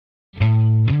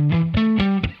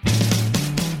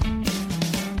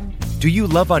Do you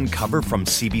love Uncover from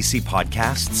CBC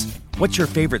Podcasts? What's your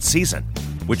favorite season?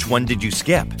 Which one did you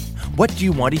skip? What do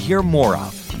you want to hear more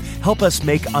of? Help us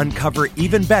make Uncover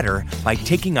even better by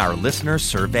taking our listener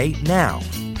survey now.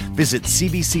 Visit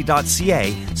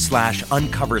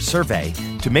cbc.ca/uncover survey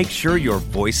to make sure your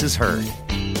voice is heard.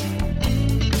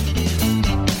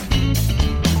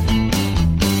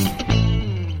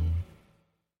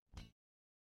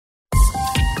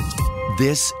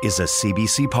 This is a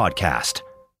CBC podcast.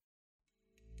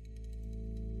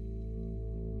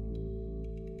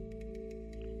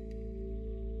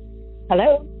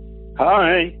 Hello.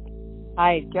 Hi.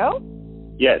 Hi, Joe?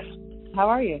 Yes. How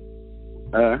are you?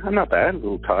 I'm not bad. A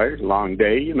little tired. Long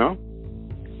day, you know.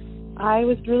 I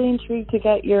was really intrigued to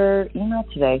get your email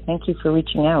today. Thank you for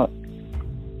reaching out.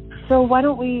 So why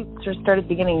don't we sort of start at the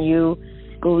beginning? You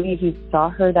believe you saw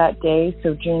her that day,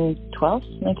 so June 12th,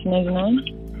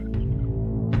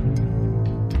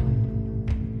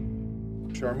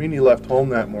 1999? Sharmini left home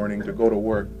that morning to go to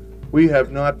work. We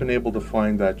have not been able to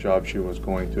find that job she was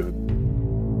going to.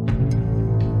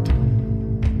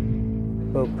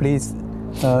 Please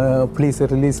release her.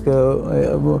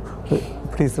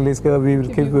 Please release her. We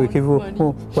will give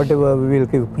whatever we will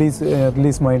give. Please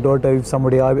release my daughter. If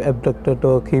somebody abducted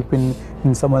or keep in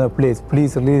some other place,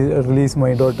 please release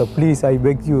my daughter. Please, I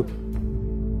beg you.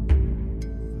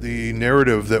 The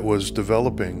narrative that was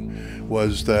developing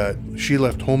was that she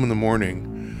left home in the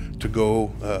morning to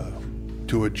go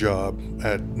to a job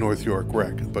at North York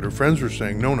Rec, but her friends were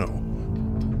saying no.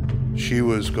 She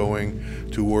was going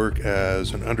to work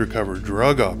as an undercover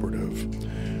drug operative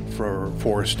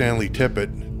for Stanley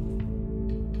Tippett.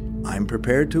 I'm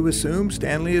prepared to assume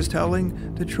Stanley is telling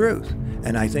the truth,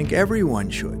 and I think everyone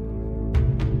should.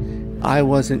 I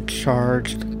wasn't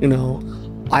charged,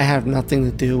 I have nothing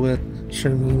to do with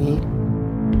Sharmini.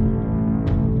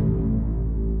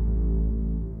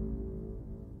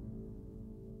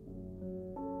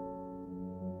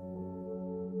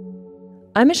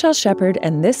 I'm Michelle Shepard,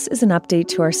 and this is an update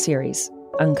to our series,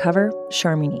 Uncover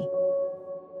Sharmini.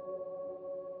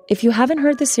 If you haven't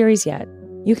heard the series yet,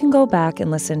 you can go back and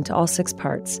listen to all 6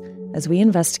 parts as we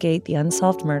investigate the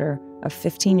unsolved murder of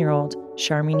 15-year-old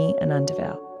Sharmini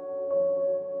Anandavel.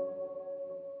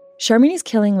 Sharmini's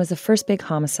killing was the first big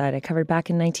homicide I covered back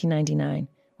in 1999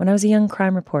 when I was a young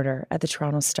crime reporter at the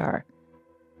Toronto Star.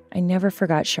 I never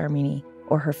forgot Sharmini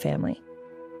or her family.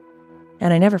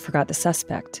 And I never forgot the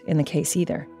suspect in the case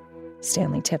either,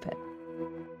 Stanley Tippett.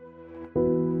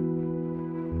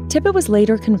 Tippett was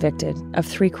later convicted of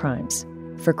 3 crimes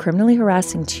for criminally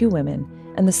harassing 2 women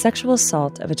and the sexual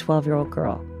assault of a 12-year-old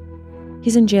girl.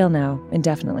 He's in jail now,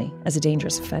 indefinitely, as a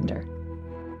dangerous offender.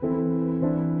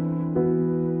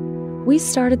 We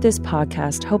started this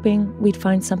podcast hoping we'd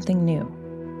find something new,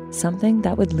 something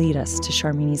that would lead us to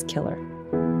Sharmini's killer.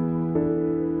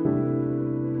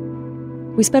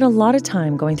 We spent a lot of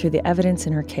time going through the evidence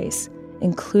in her case,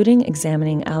 including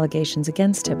examining allegations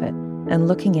against Tippett and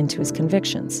looking into his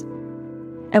convictions.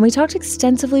 And we talked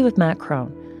extensively with Matt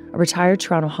Crone, a retired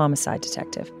Toronto homicide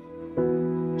detective.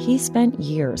 He spent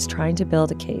years trying to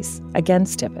build a case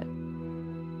against Tippett.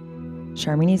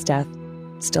 Sharmini's death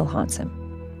still haunts him.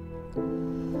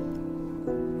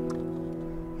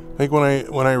 I think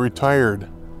when I retired,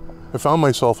 I found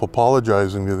myself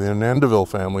apologizing to the Anandavel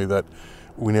family that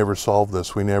we never solved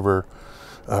this. We never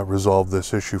resolved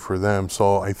this issue for them.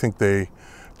 So I think they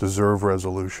deserve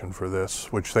resolution for this,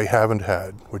 which they haven't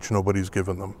had, which nobody's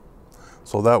given them.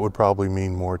 So that would probably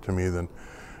mean more to me than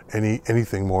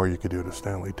anything more you could do to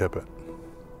Stanley Tippett.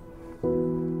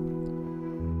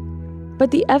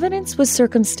 But the evidence was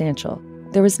circumstantial.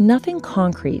 There was nothing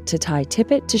concrete to tie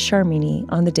Tippett to Sharmini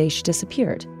on the day she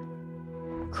disappeared.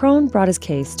 Crone brought his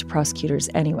case to prosecutors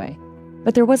anyway,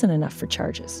 but there wasn't enough for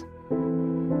charges.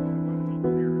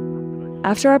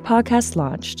 After our podcast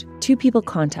launched, 2 people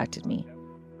contacted me.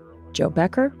 Joe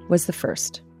Becker was the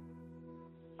first.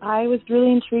 I was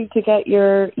really intrigued to get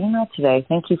your email today.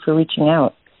 Thank you for reaching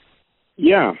out.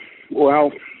 Yeah,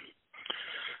 well,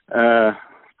 the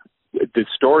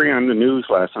story on the news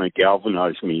last night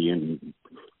galvanized me and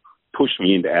pushed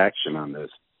me into action on this.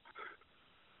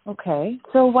 Okay,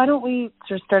 so why don't we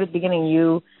sort of start at the beginning?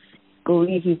 You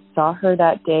believe you saw her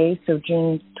that day, so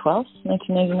June 12th,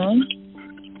 1999?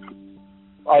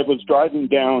 I was driving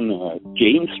down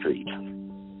James Street.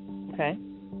 Okay.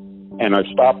 And I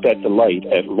stopped at the light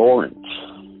at Lawrence.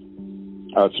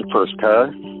 It's the first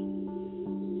car.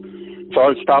 So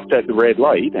I stopped at the red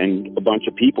light, and a bunch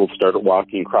of people started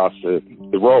walking across the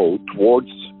road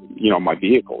towards, my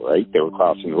vehicle, right? They were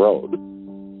crossing the road.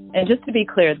 And just to be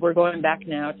clear, we're going back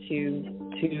now to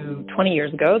 20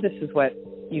 years ago. This is what,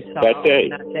 you saw that day.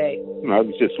 That day. I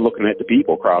was just looking at the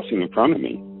people crossing in front of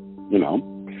me, you know.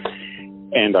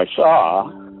 And I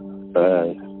saw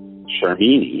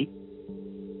Sharmini,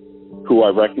 who I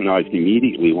recognized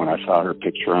immediately when I saw her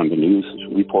picture on the news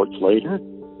reports later.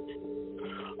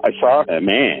 I saw a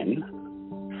man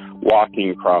walking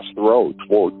across the road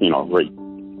toward, right,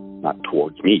 not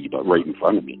towards me, but right in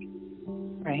front of me.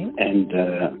 Right. And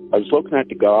I was looking at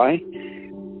the guy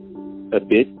a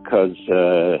bit because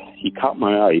he caught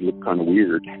my eye. He looked kind of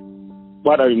weird.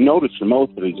 What I noticed the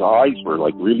most that his eyes were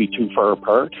like really too far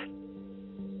apart,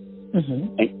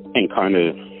 and kind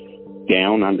of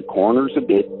down on the corners a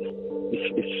bit,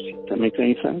 if that makes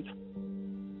any sense.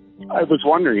 I was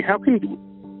wondering, how can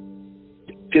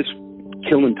just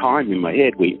killing time in my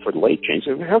head waiting for the light change,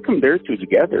 how come they're two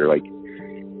together? Like,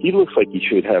 he looks like he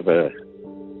should have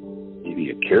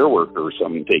maybe a care worker or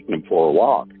something taking him for a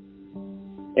walk.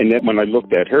 And then when I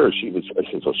looked at her, I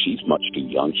said, well, she's much too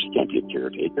young. She can't be a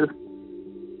caretaker.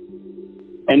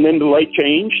 And then the light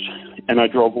changed, and I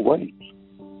drove away.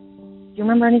 Do you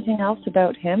remember anything else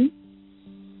about him?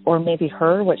 Or maybe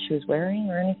her, what she was wearing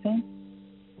or anything?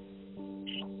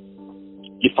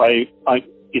 If I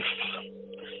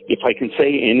can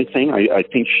say anything, I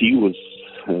think she was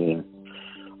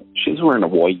wearing a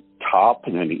white top,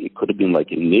 and it could have been like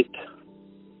a knit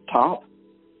top.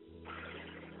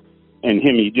 And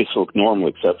him, he just looked normal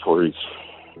except for his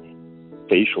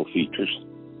facial features.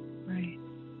 Right.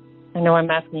 I know I'm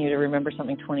asking you to remember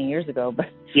something 20 years ago, but...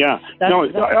 Yeah.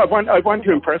 I want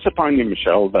to impress upon you,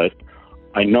 Michelle, that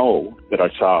I know that I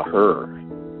saw her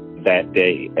that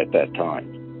day at that time.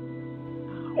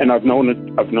 And I've known it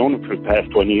for the past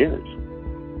 20 years.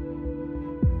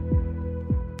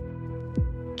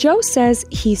 Joe says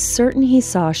he's certain he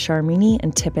saw Sharmini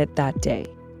and Tippett that day.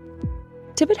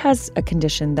 Tippett has a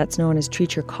condition that's known as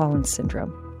Treacher-Collins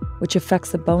syndrome, which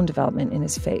affects the bone development in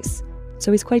his face,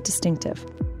 so he's quite distinctive.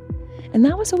 And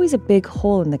that was always a big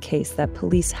hole in the case that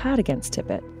police had against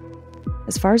Tippett.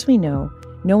 As far as we know,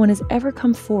 no one has ever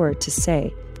come forward to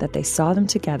say that they saw them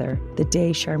together the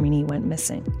day Sharmini went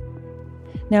missing.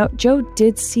 Now, Joe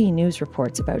did see news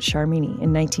reports about Sharmini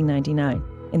in 1999,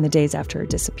 in the days after her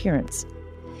disappearance.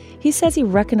 He says he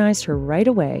recognized her right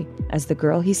away as the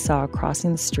girl he saw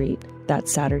crossing the street that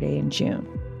Saturday in June.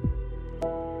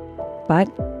 But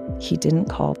he didn't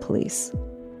call police.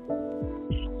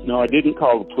 No, I didn't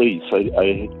call the police.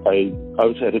 I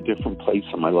was at a different place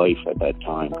in my life at that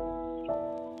time.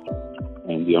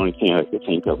 And the only thing I could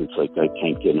think of is like, I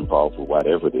can't get involved with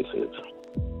whatever this is.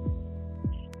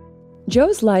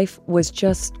 Joe's life was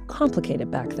just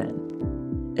complicated back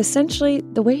then. Essentially,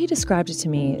 the way he described it to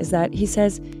me is that he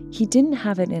says he didn't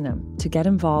have it in him to get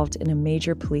involved in a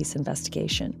major police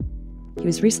investigation. He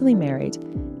was recently married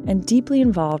and deeply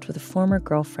involved with a former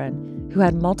girlfriend who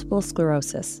had multiple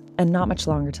sclerosis and not much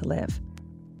longer to live.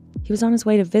 He was on his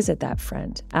way to visit that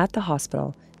friend at the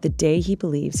hospital the day he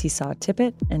believes he saw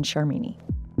Tippett and Sharmini.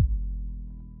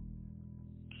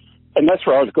 And that's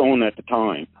where I was going at the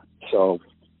time. So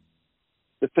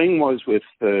the thing was with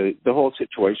the whole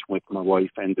situation with my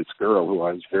wife and this girl who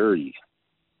I was very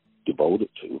devoted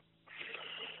to,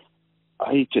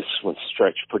 I just was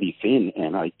stretched pretty thin,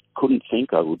 and I couldn't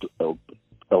think I would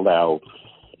allow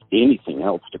anything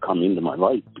else to come into my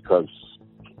life because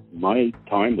my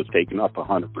time was taken up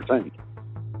 100%.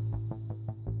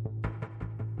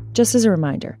 Just as a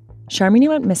reminder, Sharmini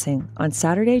went missing on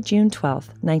Saturday, June 12,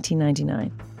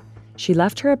 1999. She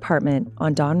left her apartment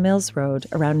on Don Mills Road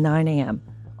around 9 a.m.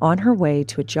 on her way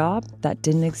to a job that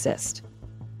didn't exist.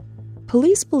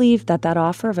 Police believe that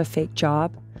offer of a fake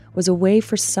job was a way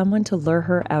for someone to lure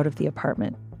her out of the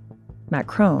apartment. Matt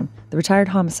Crone, the retired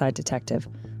homicide detective,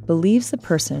 believes the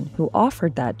person who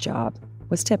offered that job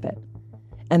was Tippett.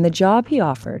 And the job he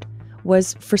offered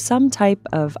was for some type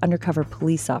of undercover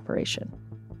police operation.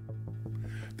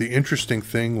 The interesting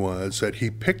thing was that he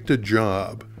picked a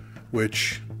job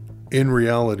which in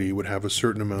reality would have a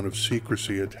certain amount of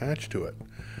secrecy attached to it.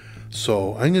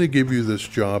 So I'm going to give you this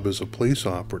job as a police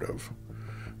operative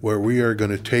where we are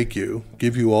going to take you,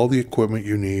 give you all the equipment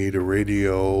you need, a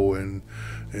radio and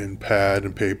pad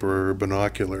and paper,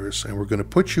 binoculars, and we're going to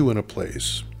put you in a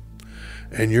place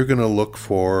and you're going to look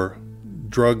for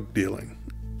drug dealing.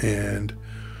 And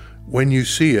when you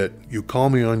see it, you call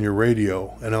me on your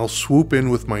radio and I'll swoop in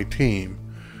with my team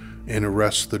and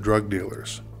arrest the drug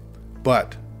dealers.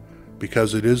 But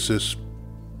because it is this,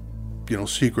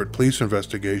 secret police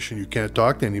investigation, you can't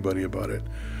talk to anybody about it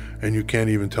and you can't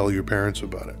even tell your parents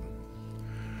about it.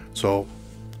 So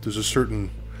there's a certain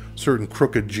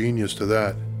crooked genius to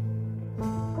that.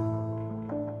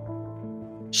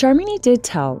 Sharmini did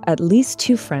tell at least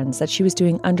 2 friends that she was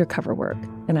doing undercover work,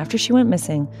 and after she went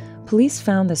missing, police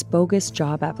found this bogus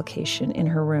job application in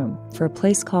her room for a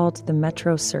place called the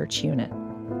Metro Search Unit.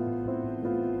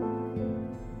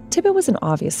 Tippett was an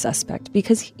obvious suspect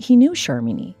because he knew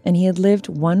Sharmini and he had lived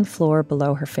 1 floor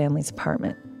below her family's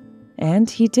apartment. And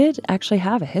he did actually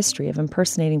have a history of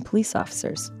impersonating police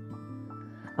officers.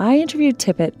 I interviewed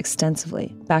Tippett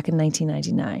extensively back in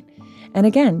 1999, and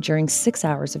again during 6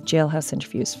 hours of jailhouse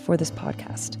interviews for this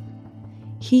podcast.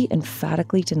 He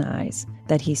emphatically denies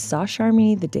that he saw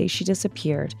Sharmini the day she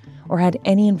disappeared or had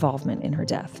any involvement in her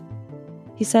death.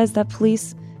 He says that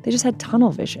police, they just had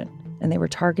tunnel vision and they were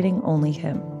targeting only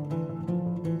him.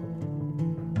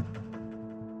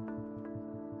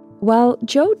 While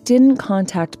Joe didn't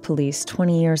contact police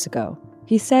 20 years ago,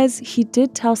 he says he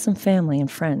did tell some family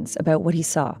and friends about what he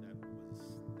saw,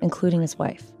 including his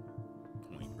wife.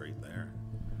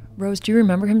 Rose, do you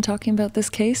remember him talking about this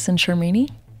case and Sharmini?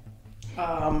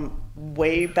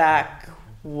 Way back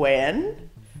when,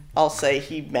 I'll say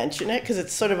he mentioned it, because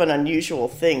it's sort of an unusual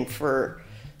thing for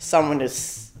someone to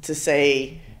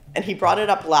say, and he brought it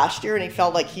up last year and he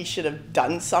felt like he should have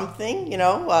done something,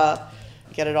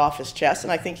 get it off his chest.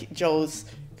 And I think Joe's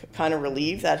kind of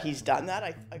relieved that he's done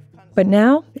that. But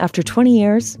now, after 20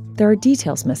 years, there are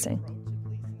details missing.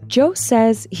 Joe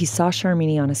says he saw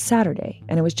Sharmini on a Saturday,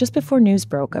 and it was just before news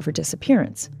broke of her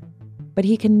disappearance. But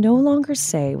he can no longer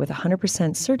say with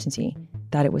 100% certainty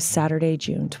that it was Saturday,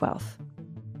 June 12th.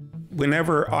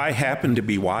 Whenever I happened to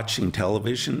be watching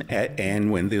television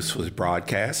and when this was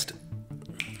broadcast,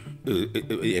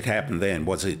 it happened then.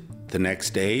 Was it the next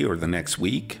day or the next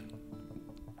week?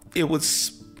 It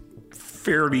was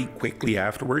fairly quickly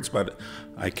afterwards, but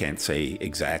I can't say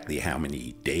exactly how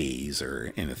many days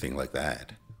or anything like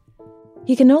that.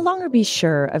 He can no longer be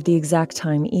sure of the exact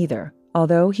time either,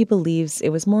 although he believes it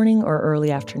was morning or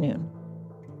early afternoon.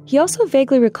 He also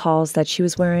vaguely recalls that she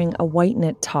was wearing a white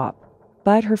knit top,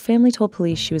 but her family told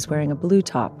police she was wearing a blue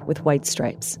top with white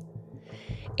stripes.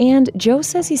 And Joe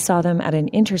says he saw them at an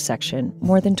intersection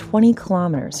more than 20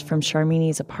 kilometers from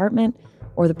Sharmini's apartment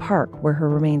or the park where her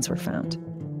remains were found.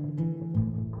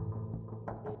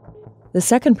 The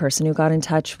second person who got in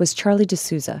touch was Charlie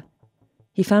D'Souza.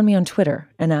 He found me on Twitter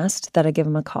and asked that I give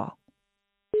him a call.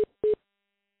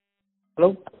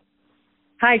 Hello?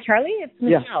 Hi, Charlie. It's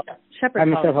Michelle. Yeah. Shepherd. Hi,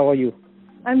 Michelle. How are you?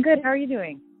 I'm good. How are you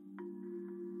doing?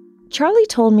 Charlie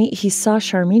told me he saw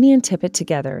Sharmini and Tippett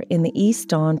together in the East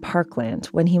Dawn Parkland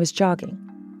when he was jogging.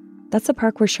 That's the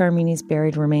park where Sharmini's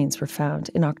buried remains were found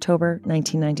in October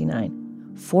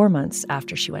 1999, 4 months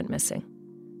after she went missing.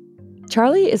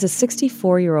 Charlie is a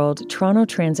 64-year-old Toronto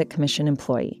Transit Commission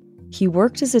employee. He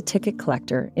worked as a ticket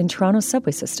collector in Toronto's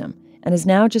subway system and is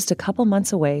now just a couple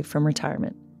months away from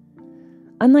retirement.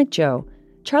 Unlike Joe,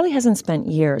 Charlie hasn't spent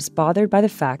years bothered by the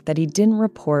fact that he didn't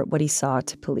report what he saw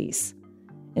to police.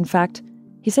 In fact,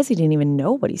 he says he didn't even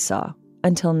know what he saw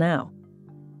until now.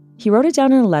 He wrote it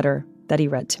down in a letter that he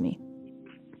read to me.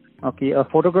 Okay, a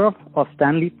photograph of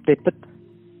Stanley Tippett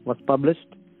was published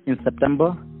in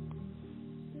September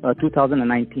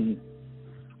 2019.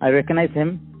 I recognize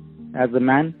him as the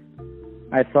man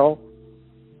I saw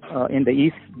in the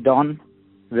East Dawn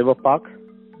River Park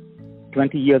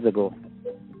 20 years ago.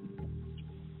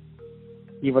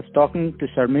 He was talking to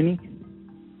Sharmini.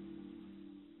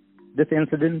 This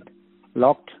incident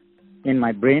locked in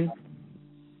my brain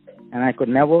and I could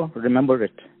never remember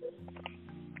it.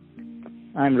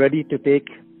 I'm ready to take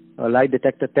a lie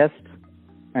detector test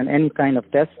and any kind of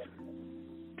test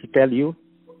to tell you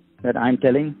that I'm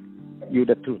telling you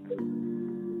the truth.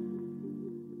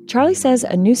 Charlie says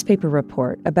a newspaper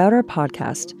report about our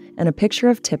podcast and a picture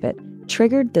of Tippett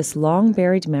triggered this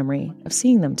long-buried memory of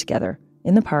seeing them together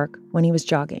in the park when he was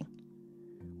jogging.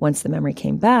 Once the memory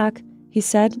came back, he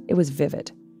said it was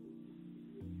vivid.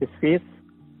 His face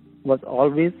was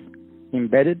always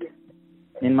embedded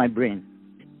in my brain.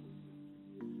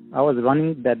 I was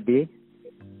running that day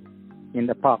in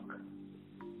the park.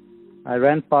 I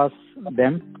ran past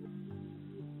them.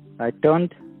 I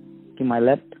turned to my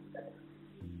left.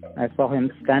 I saw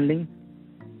him standing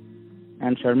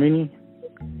and Sharmini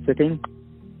sitting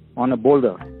on a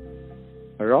boulder,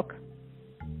 a rock.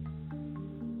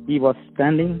 He was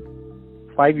standing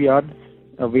 5 yards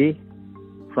away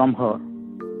from her.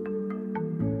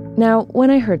 Now, when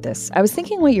I heard this, I was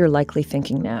thinking what you're likely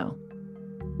thinking now.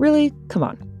 Really? Come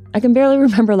on. I can barely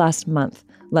remember last month,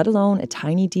 let alone a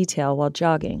tiny detail while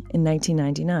jogging in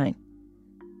 1999.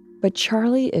 But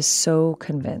Charlie is so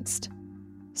convinced.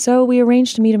 So we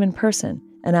arranged to meet him in person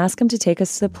and ask him to take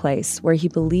us to the place where he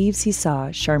believes he saw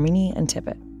Sharmini and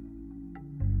Tippett.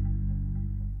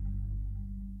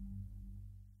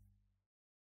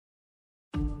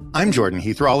 I'm Jordan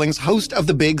Heath Rawlings, host of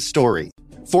The Big Story.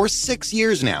 For 6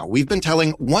 years now, we've been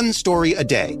telling one story a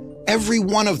day, every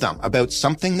one of them about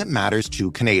something that matters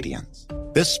to Canadians.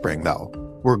 This spring, though,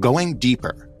 we're going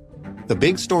deeper. The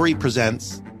Big Story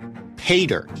presents Pay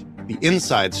Dirt, the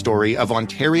inside story of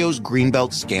Ontario's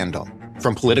Greenbelt scandal.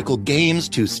 From political games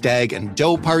to stag and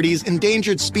doe parties,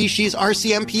 endangered species,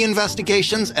 RCMP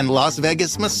investigations, and Las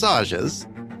Vegas massages,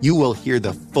 you will hear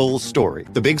the full story.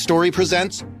 The Big Story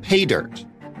presents Pay Dirt.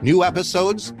 New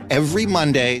episodes every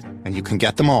Monday, and you can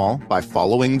get them all by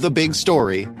following The Big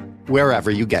Story wherever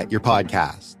you get your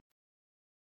podcasts.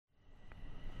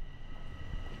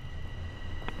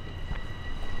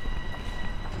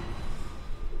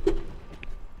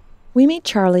 We meet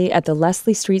Charlie at the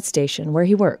Leslie Street station where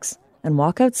he works and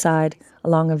walk outside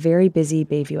along a very busy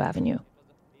Bayview Avenue.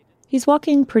 He's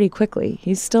walking pretty quickly.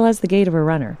 He still has the gait of a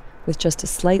runner, with just a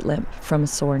slight limp from a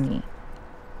sore knee.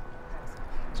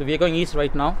 So we are going east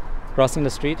right now, crossing the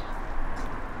street.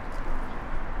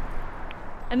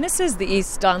 And this is the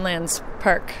East Donlands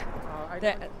Park.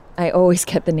 I always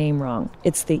get the name wrong.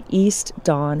 It's the East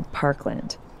Don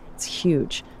Parkland. It's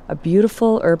huge, a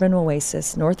beautiful urban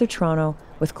oasis north of Toronto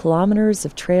with kilometers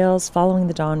of trails following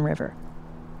the Don River.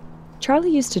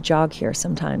 Charlie used to jog here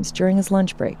sometimes during his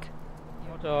lunch break.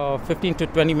 About 15 to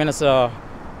 20 minutes.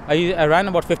 I ran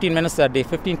about 15 minutes that day,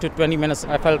 15 to 20 minutes.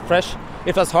 I felt fresh.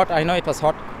 It was hot. I know it was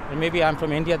hot. Maybe I'm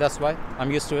from India, that's why.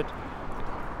 I'm used to it.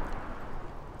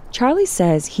 Charlie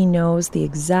says he knows the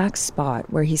exact spot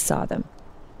where he saw them,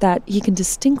 that he can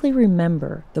distinctly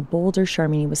remember the boulder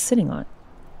Sharmini was sitting on.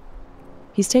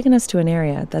 He's taken us to an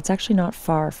area that's actually not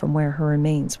far from where her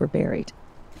remains were buried.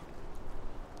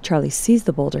 Charlie sees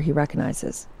the boulder he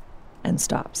recognizes and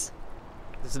stops.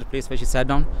 This is the place where she sat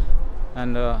down,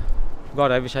 and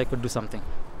God, I wish I could do something.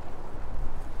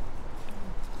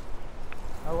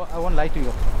 I won't lie to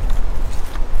you.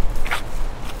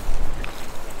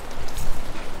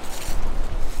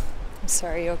 I'm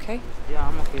sorry, you okay? Yeah,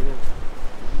 I'm okay.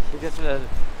 It just,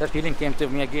 that feeling came to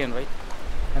me again, right?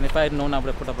 And if I had known, I would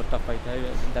have put up a tough fight.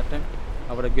 At that time,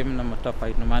 I would have given them a tough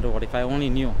fight no matter what. If I only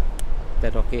knew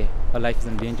that, okay, her life is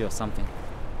in danger or something,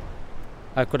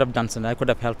 I could have done something. I could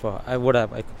have helped her. I would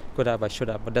have, I could have, I should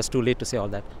have. But that's too late to say all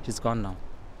that. She's gone now.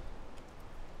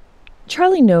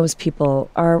 Charlie knows people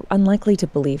are unlikely to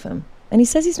believe him, and he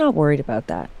says he's not worried about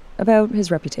that, about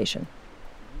his reputation.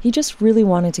 He just really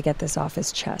wanted to get this off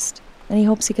his chest, and he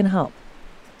hopes he can help.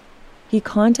 He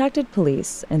contacted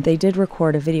police, and they did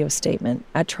record a video statement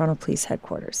at Toronto Police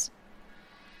Headquarters.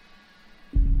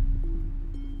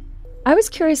 I was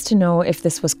curious to know if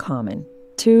this was common,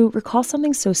 to recall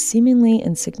something so seemingly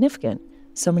insignificant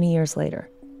so many years later.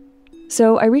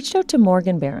 So I reached out to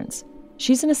Morgan Behrens.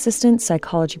 She's an assistant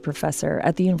psychology professor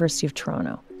at the University of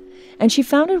Toronto, and she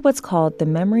founded what's called the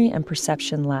Memory and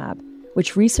Perception Lab,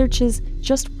 which researches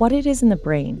just what it is in the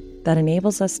brain that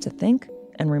enables us to think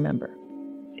and remember.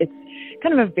 It's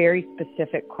kind of a very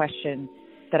specific question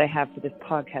that I have for this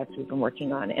podcast we've been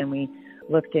working on, and we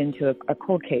looked into a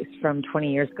cold case from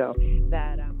 20 years ago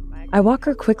that I walk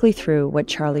her quickly through what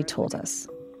Charlie told us.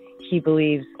 He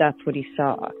believes that's what he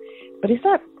saw. But is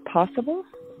that possible?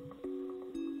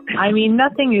 I mean,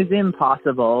 nothing is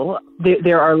impossible.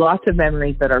 There are lots of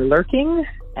memories that are lurking,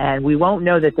 and we won't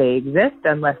know that they exist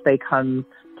unless they come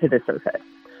to the surface.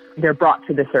 They're brought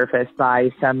to the surface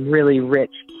by some really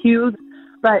rich cues,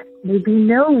 but there'd be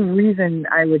no reason,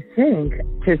 I would think,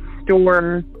 to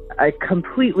store a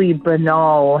completely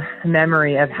banal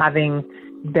memory of having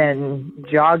been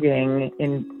jogging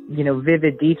in,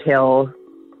 vivid detail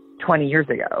 20 years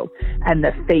ago, and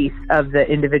the face of the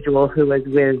individual who was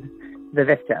with the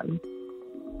victim.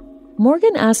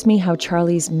 Morgan asked me how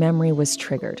Charlie's memory was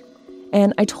triggered,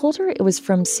 and I told her it was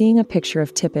from seeing a picture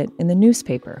of Tippett in the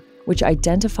newspaper, which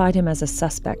identified him as a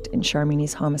suspect in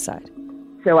Sharmini's homicide.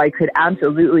 So I could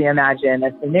absolutely imagine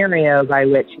a scenario by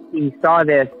which he saw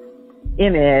this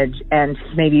image and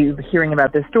maybe hearing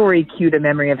about the story cued a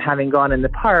memory of having gone in the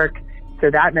park. So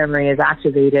that memory is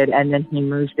activated, and then he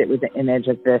merged it with the image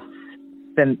of the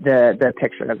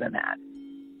picture of the man.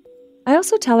 I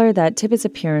also tell her that Tippett's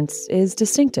appearance is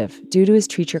distinctive due to his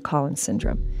Treacher-Collins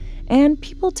syndrome, and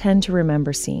people tend to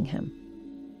remember seeing him.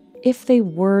 If they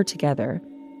were together,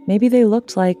 maybe they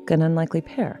looked like an unlikely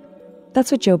pair.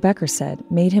 That's what Joe Becker said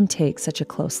made him take such a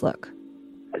close look.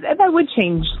 That would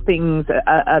change things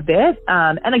a bit.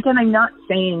 And again, I'm not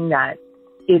saying that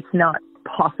it's not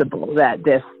possible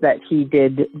that he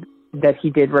did that he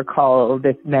did recall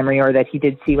this memory or that he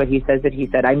did see what he says that he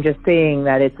said. I'm just saying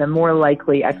that it's a more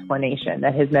likely explanation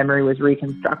that his memory was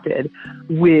reconstructed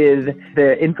with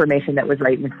the information that was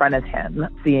right in front of him,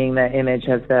 seeing the image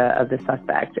of the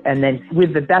suspect, and then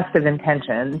with the best of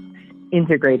intentions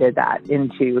integrated that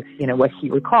into, what he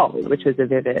recalled, which was a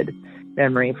vivid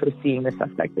memory for seeing the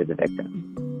suspect as a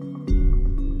victim.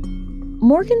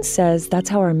 Morgan says that's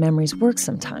how our memories work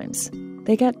sometimes.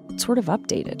 They get sort of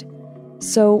updated.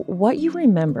 So what you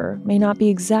remember may not be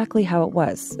exactly how it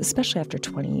was, especially after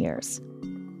 20 years.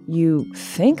 You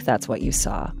think that's what you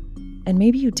saw, and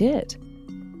maybe you did.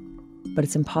 But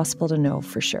it's impossible to know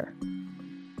for sure.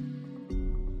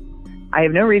 I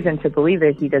have no reason to believe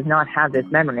that he does not have this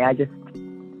memory. I just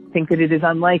think that it is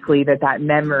unlikely that that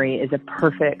memory is a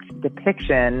perfect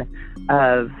depiction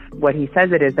of what he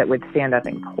says it is that would stand up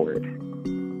in court.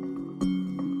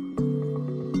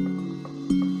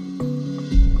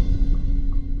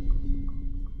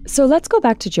 So let's go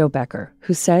back to Joe Becker,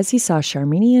 who says he saw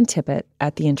Sharmini and Tippett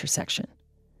at the intersection.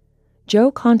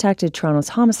 Joe contacted Toronto's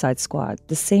homicide squad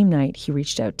the same night he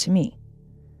reached out to me.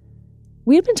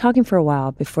 We had been talking for a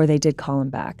while before they did call him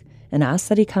back and asked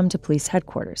that he come to police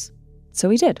headquarters. So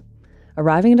he did,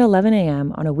 arriving at 11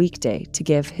 a.m. on a weekday to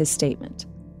give his statement.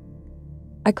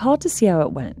 I called to see how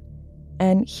it went,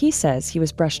 and he says he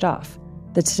was brushed off.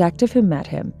 The detective who met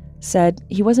him said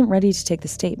he wasn't ready to take the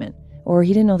statement, or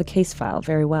he didn't know the case file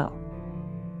very well.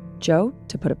 Joe,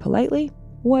 to put it politely,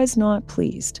 was not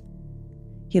pleased.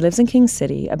 He lives in King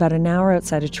City, about an hour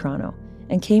outside of Toronto,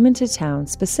 and came into town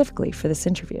specifically for this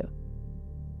interview.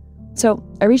 So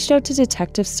I reached out to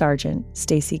Detective Sergeant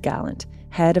Stacey Gallant,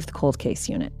 head of the cold case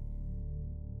unit.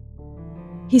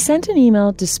 He sent an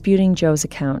email disputing Joe's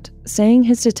account, saying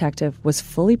his detective was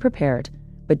fully prepared,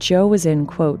 but Joe was in,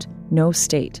 quote, no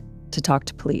state to talk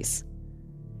to police.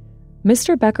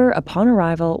 Mr. Becker, upon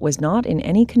arrival, was not in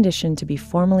any condition to be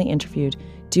formally interviewed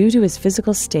due to his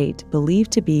physical state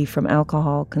believed to be from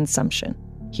alcohol consumption,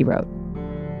 he wrote.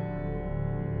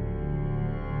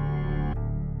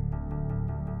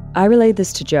 I relayed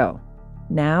this to Joe.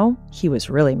 Now he was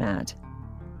really mad.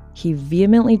 He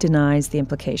vehemently denies the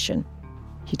implication.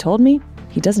 He told me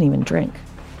he doesn't even drink.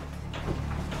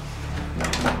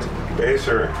 Hey,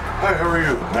 sir. Hi, how are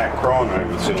you? Matt Crone,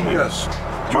 I'm assuming. Yes.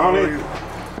 Molly.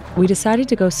 We decided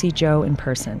to go see Joe in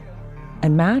person.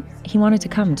 And Matt, he wanted to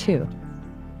come too.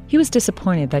 He was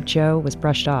disappointed that Joe was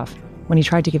brushed off when he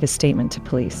tried to give his statement to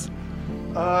police.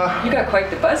 You got quite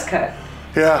the buzz cut.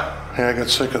 Yeah, I got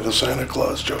sick of the Santa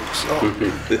Claus jokes. So.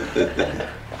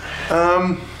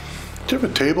 Do you have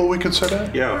a table we could sit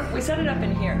at? Yeah. We set it up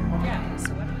in here. Yeah.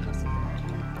 So why don't we just...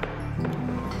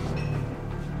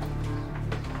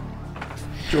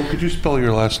 Joe, could you spell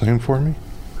your last name for me?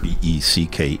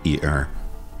 Becker.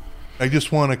 I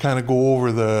just want to kind of go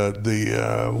over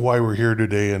the why we're here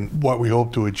today and what we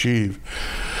hope to achieve.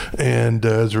 And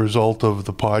as a result of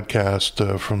the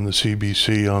podcast from the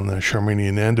CBC on the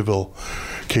Sharmini Anandavel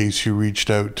case, you reached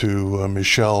out to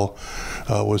Michelle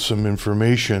with some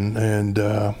information.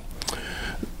 And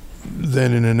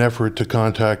then in an effort to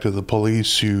contact the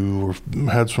police, you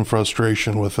had some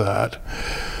frustration with that.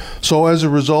 So as a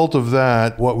result of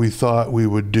that, what we thought we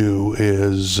would do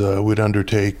is we'd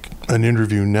undertake an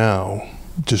interview now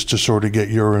just to sort of get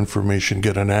your information,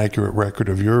 get an accurate record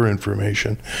of your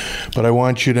information. But I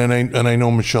want you to, and I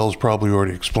know Michelle's probably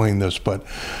already explained this, but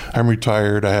I'm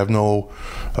retired. I have no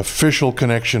official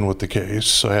connection with the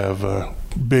case. I have a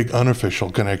big unofficial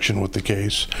connection with the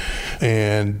case.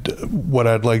 And what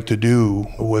I'd like to do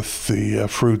with the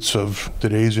fruits of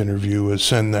today's interview is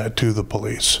send that to the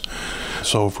police.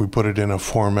 So if we put it in a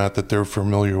format that they're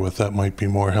familiar with, that might be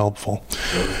more helpful.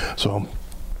 So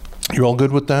you all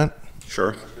good with that?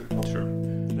 Sure.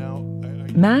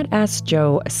 Matt asked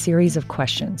Joe a series of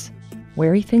questions.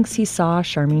 Where he thinks he saw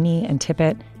Sharmini and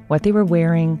Tippett, what they were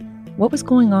wearing, what was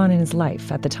going on in his life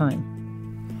at the time.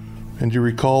 And do you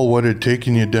recall what had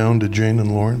taken you down to Jane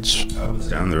and Lawrence? I was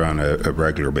down there on a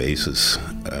regular basis.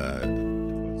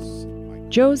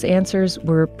 Joe's answers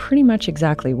were pretty much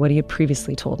exactly what he had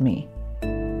previously told me.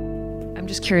 I'm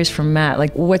just curious from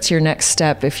Matt, what's your next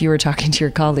step if you were talking to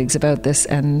your colleagues about this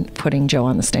and putting Joe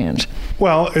on the stand?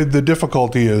 Well, the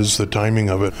difficulty is the timing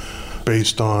of it.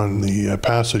 Based on the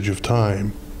passage of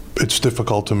time, it's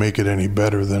difficult to make it any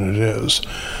better than it is.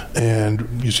 And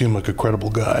you seem like a credible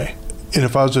guy. And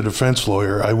if I was a defense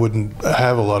lawyer, I wouldn't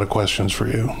have a lot of questions for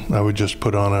you. I would just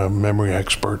put on a memory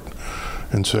expert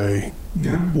and say,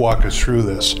 walk us through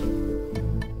this.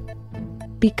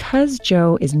 Because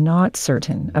Joe is not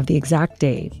certain of the exact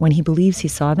day when he believes he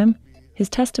saw them, his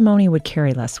testimony would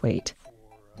carry less weight.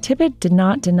 Tippett did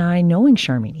not deny knowing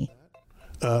Sharmini.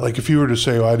 Like if you were to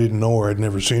say, I didn't know her, I'd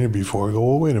never seen her before, I go,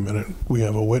 well, wait a minute, we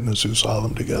have a witness who saw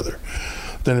them together.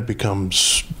 Then it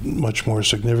becomes much more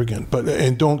significant.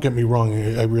 And don't get me wrong,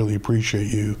 I really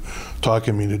appreciate you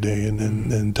talking to me today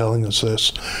and telling us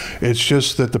this. It's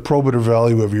just that the probative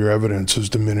value of your evidence is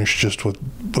diminished just with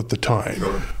the time.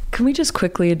 Sure. Can we just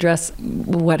quickly address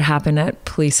what happened at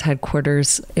police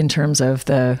headquarters in terms of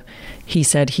the he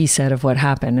said of what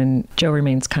happened? And Joe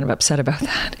remains kind of upset about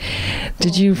that.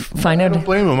 Did you find out? I don't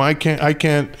blame him.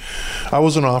 I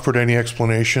wasn't offered any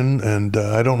explanation, and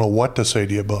I don't know what to say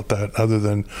to you about that other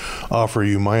than offer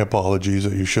you my apologies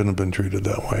that you shouldn't have been treated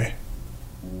that way.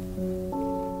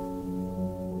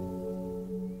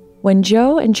 When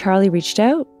Joe and Charlie reached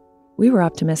out, we were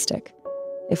optimistic.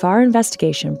 If our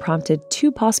investigation prompted 2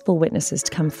 possible witnesses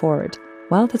to come forward,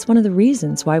 well, that's one of the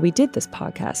reasons why we did this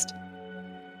podcast,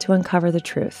 to uncover the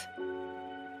truth.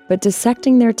 But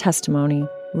dissecting their testimony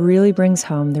really brings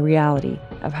home the reality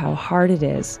of how hard it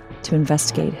is to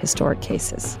investigate historic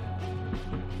cases.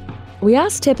 We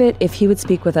asked Tippett if he would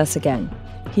speak with us again.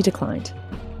 He declined.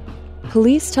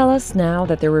 Police tell us now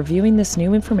that they're reviewing this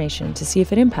new information to see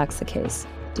if it impacts the case,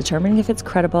 determining if it's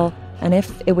credible and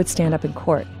if it would stand up in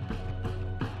court.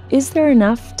 Is there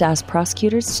enough to ask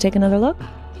prosecutors to take another look?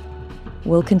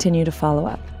 We'll continue to follow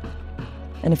up.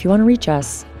 And if you want to reach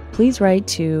us, please write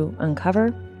to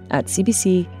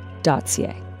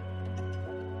uncover@cbc.ca.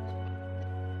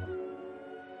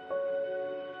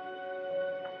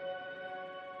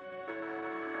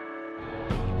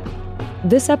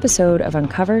 This episode of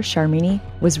Uncover Sharmini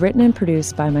was written and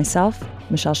produced by myself,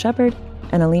 Michelle Shepard,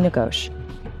 and Alina Ghosh.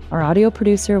 Our audio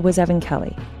producer was Evan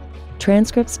Kelly.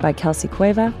 Transcripts by Kelsey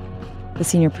Cueva. The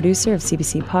senior producer of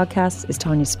CBC Podcasts is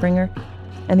Tanya Springer,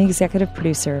 and the executive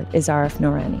producer is Arif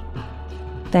Noorani.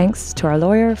 Thanks to our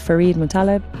lawyer, Fareed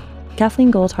Mutaleb,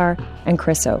 Kathleen Goldhar, and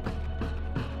Chris Oak.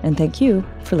 And thank you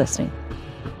for listening.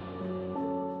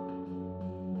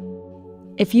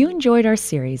 If you enjoyed our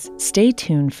series, stay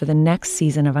tuned for the next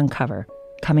season of Uncover,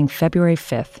 coming February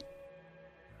 5th.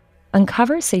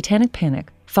 Uncover Satanic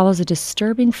Panic follows a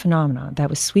disturbing phenomenon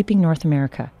that was sweeping North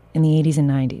America in the 80s and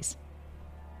 90s.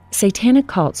 Satanic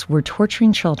cults were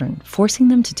torturing children, forcing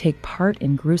them to take part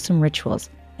in gruesome rituals,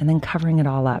 and then covering it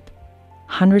all up.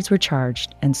 Hundreds were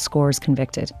charged and scores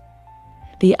convicted.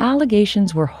 The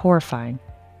allegations were horrifying,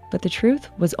 but the truth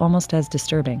was almost as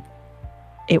disturbing.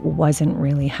 It wasn't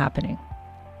really happening.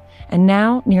 And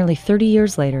now, nearly 30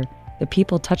 years later, the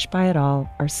people touched by it all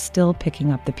are still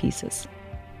picking up the pieces.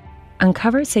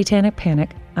 Uncover Satanic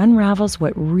Panic unravels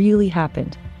what really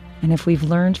happened, and if we've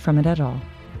learned from it at all.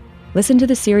 Listen to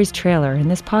the series trailer in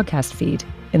this podcast feed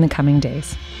in the coming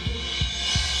days.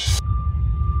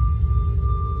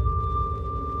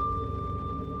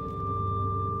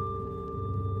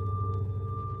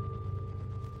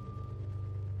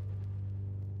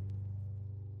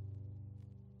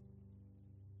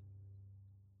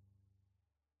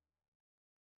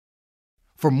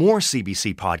 For more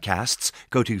CBC podcasts,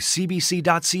 go to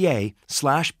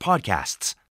cbc.ca/podcasts.